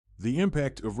The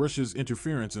impact of Russia's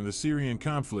interference in the Syrian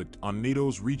conflict on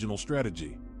NATO's regional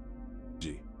strategy.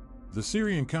 The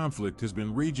Syrian conflict has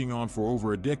been raging on for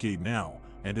over a decade now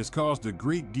and has caused a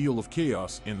great deal of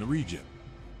chaos in the region.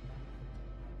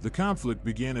 The conflict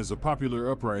began as a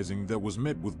popular uprising that was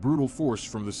met with brutal force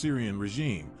from the Syrian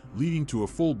regime, leading to a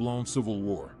full-blown civil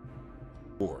war.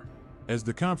 As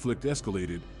the conflict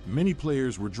escalated, many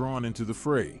players were drawn into the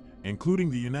fray, including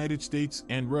the United States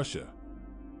and Russia.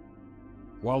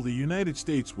 While the United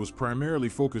States was primarily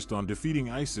focused on defeating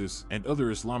ISIS and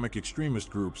other Islamic extremist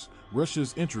groups,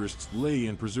 Russia's interests lay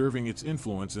in preserving its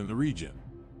influence in the region.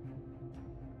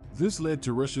 This led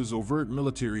to Russia's overt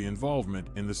military involvement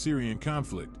in the Syrian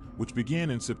conflict, which began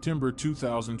in September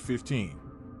 2015.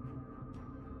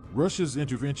 Russia's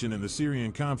intervention in the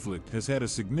Syrian conflict has had a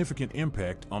significant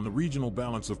impact on the regional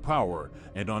balance of power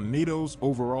and on NATO's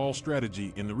overall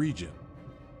strategy in the region.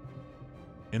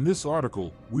 In this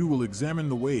article, we will examine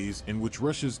the ways in which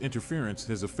Russia's interference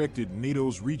has affected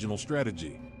NATO's regional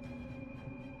strategy.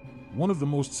 One of the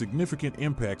most significant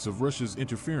impacts of Russia's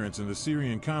interference in the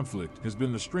Syrian conflict has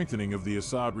been the strengthening of the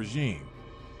Assad regime.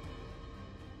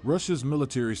 Russia's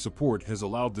military support has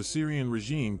allowed the Syrian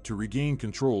regime to regain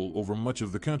control over much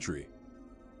of the country.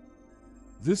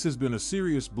 This has been a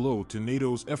serious blow to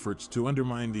NATO's efforts to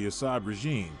undermine the Assad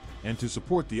regime and to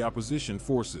support the opposition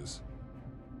forces.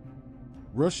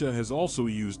 Russia has also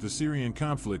used the Syrian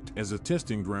conflict as a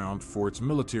testing ground for its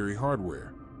military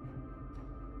hardware.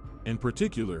 In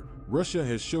particular, Russia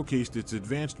has showcased its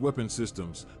advanced weapon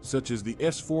systems, such as the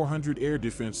S-400 air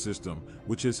defense system,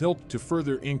 which has helped to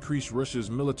further increase Russia's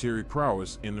military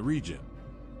prowess in the region.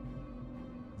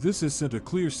 This has sent a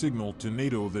clear signal to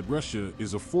NATO that Russia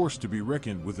is a force to be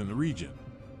reckoned with in the region.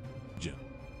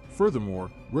 Furthermore,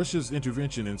 Russia's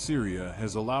intervention in Syria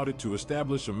has allowed it to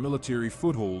establish a military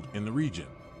foothold in the region.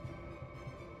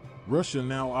 Russia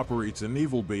now operates a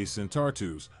naval base in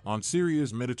Tartus, on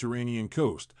Syria's Mediterranean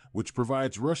coast, which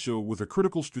provides Russia with a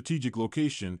critical strategic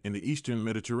location in the eastern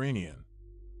Mediterranean.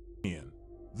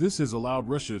 This has allowed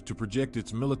Russia to project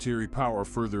its military power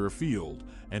further afield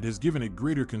and has given it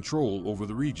greater control over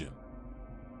the region.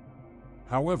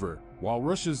 However, while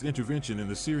Russia's intervention in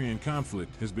the Syrian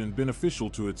conflict has been beneficial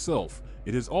to itself,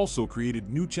 it has also created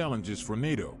new challenges for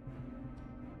NATO.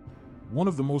 One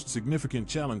of the most significant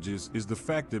challenges is the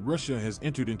fact that Russia has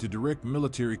entered into direct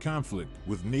military conflict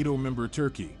with NATO member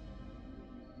Turkey.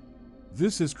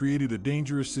 This has created a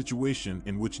dangerous situation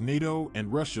in which NATO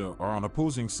and Russia are on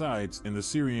opposing sides in the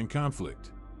Syrian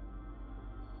conflict.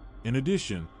 In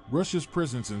addition, Russia's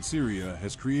presence in Syria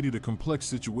has created a complex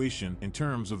situation in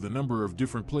terms of the number of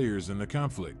different players in the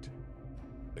conflict.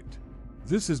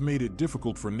 This has made it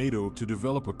difficult for NATO to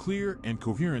develop a clear and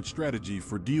coherent strategy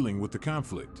for dealing with the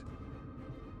conflict.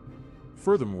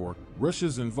 Furthermore,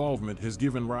 Russia's involvement has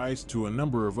given rise to a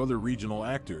number of other regional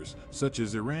actors, such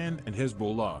as Iran and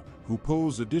Hezbollah, who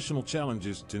pose additional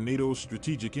challenges to NATO's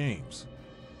strategic aims.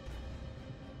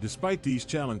 Despite these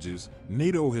challenges,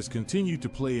 NATO has continued to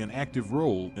play an active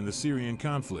role in the Syrian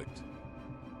conflict.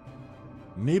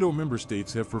 NATO member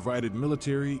states have provided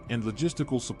military and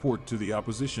logistical support to the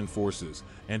opposition forces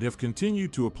and have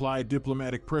continued to apply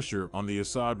diplomatic pressure on the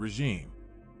Assad regime.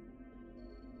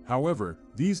 However,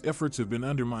 these efforts have been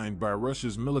undermined by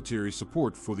Russia's military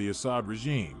support for the Assad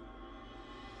regime.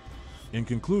 In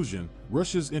conclusion,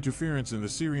 Russia's interference in the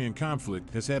Syrian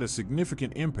conflict has had a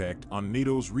significant impact on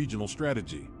NATO's regional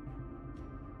strategy.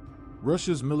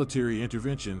 Russia's military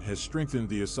intervention has strengthened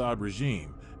the Assad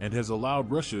regime and has allowed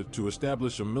Russia to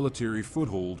establish a military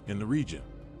foothold in the region.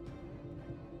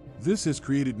 This has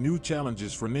created new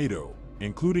challenges for NATO,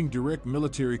 including direct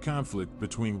military conflict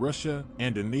between Russia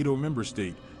and a NATO member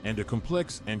state and a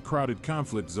complex and crowded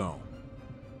conflict zone.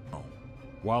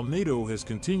 While NATO has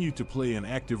continued to play an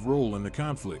active role in the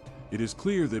conflict, it is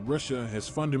clear that Russia has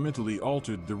fundamentally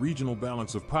altered the regional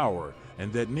balance of power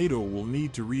and that NATO will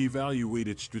need to reevaluate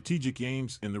its strategic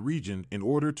aims in the region in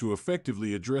order to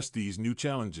effectively address these new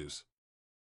challenges.